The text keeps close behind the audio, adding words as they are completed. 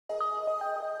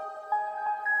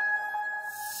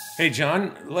Hey,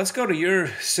 John, let's go to your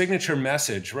signature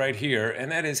message right here.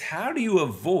 And that is, how do you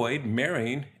avoid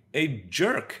marrying a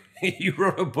jerk? You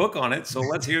wrote a book on it, so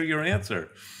let's hear your answer.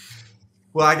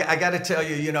 Well, I got to tell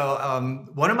you,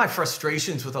 one of my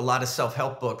frustrations with a lot of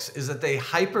self-help books is that they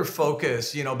hyper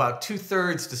focus, about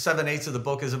two-thirds to seven-eighths of the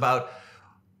book is about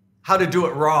how to do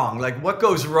it wrong, like what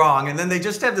goes wrong. And then they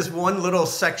just have this one little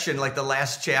section, like the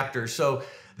last chapter. So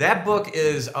that book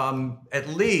is at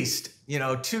least,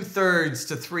 two-thirds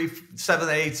to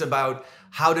seven-eighths about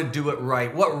how to do it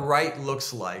right, what right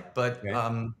looks like. But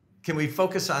Okay. can we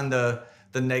focus on the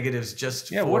negatives just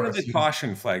Yeah, what for are a the few?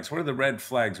 caution flags? What are the red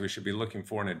flags we should be looking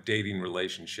for in a dating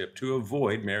relationship to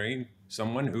avoid marrying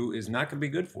someone who is not going to be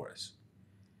good for us?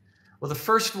 Well, the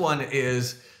first one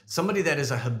is somebody that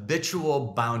is a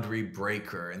habitual boundary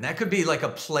breaker. And that could be like a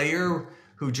player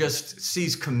who just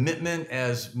sees commitment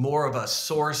as more of a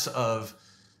source of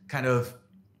kind of,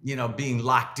 being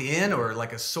locked in, or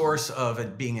like a source of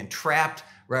it being entrapped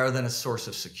rather than a source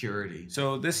of security.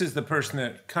 So, this is the person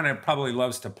that kind of probably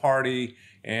loves to party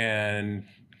and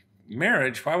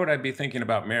marriage. Why would I be thinking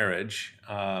about marriage?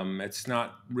 It's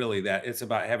not really that. It's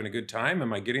about having a good time.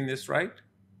 Am I getting this right?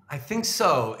 I think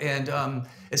so. And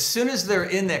as soon as they're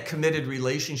in that committed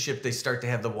relationship, they start to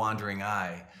have the wandering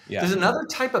eye. Yeah. There's another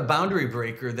type of boundary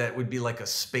breaker that would be like a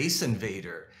space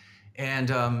invader.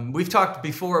 And we've talked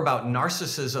before about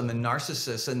narcissism and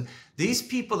narcissists. And these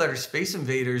people that are space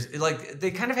invaders, like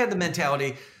they kind of have the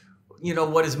mentality,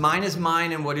 what is mine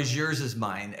and what is yours is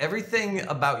mine. Everything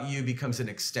about you becomes an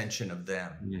extension of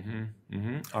them.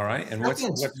 All right. And Second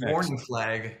what's next? warning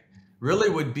flag really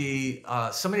would be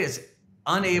somebody that's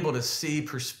unable to see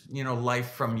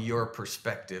life from your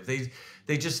perspective.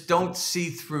 They just don't see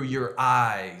through your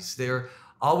eyes. They're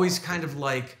always kind of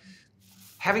like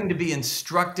having to be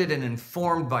instructed and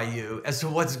informed by you as to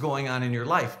what's going on in your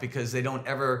life, because they don't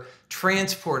ever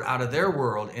transport out of their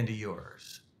world into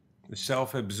yours. The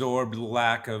self-absorbed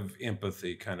lack of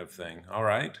empathy kind of thing. All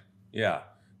right. Yeah.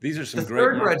 These are The some great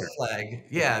third red markers. flag,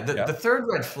 yeah, Yeah. the third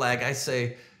red flag I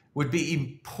say would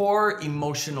be poor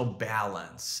emotional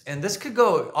balance. And this could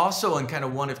go also in kind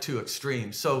of one of two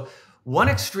extremes. So one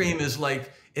extreme is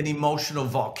like an emotional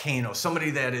volcano, somebody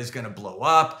that is going to blow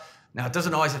up. Now, it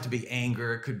doesn't always have to be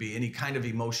anger. It could be any kind of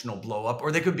emotional blow up, or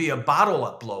they could be a bottle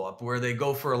up blow up where they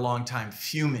go for a long time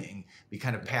fuming, be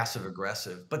kind of passive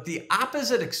aggressive. But the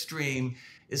opposite extreme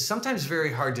is sometimes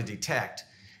very hard to detect.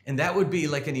 And that would be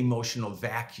like an emotional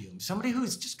vacuum, somebody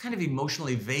who's just kind of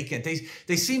emotionally vacant.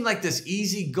 They seem like this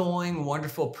easygoing,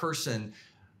 wonderful person.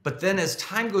 But then as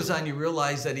time goes on, you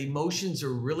realize that emotions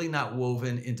are really not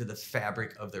woven into the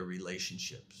fabric of their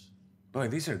relationships. Boy,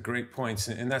 these are great points.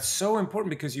 And that's so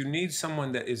important because you need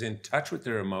someone that is in touch with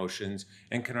their emotions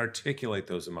and can articulate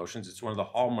those emotions. It's one of the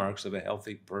hallmarks of a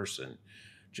healthy person.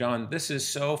 John, this is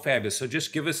so fabulous. So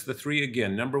just give us the three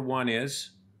again. Number one is,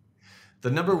 The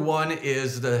number one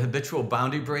is the habitual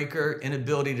boundary breaker,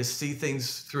 inability to see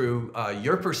things through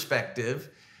your perspective,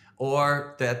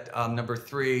 or that number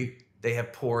three, they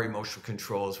have poor emotional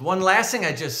controls. One last thing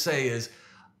I just say is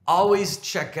always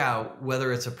check out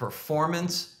whether it's a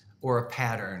performance or a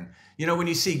pattern. When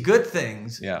you see good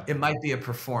things, yeah, it might be a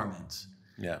performance.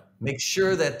 yeah, Make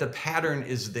sure that the pattern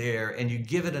is there and you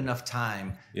give it enough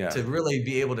time yeah. to really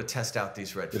be able to test out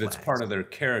these red That it's part flags. of their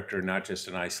character, not just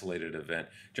an isolated event.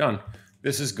 John,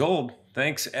 this is gold.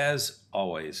 Thanks as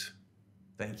always.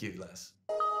 Thank you, Les.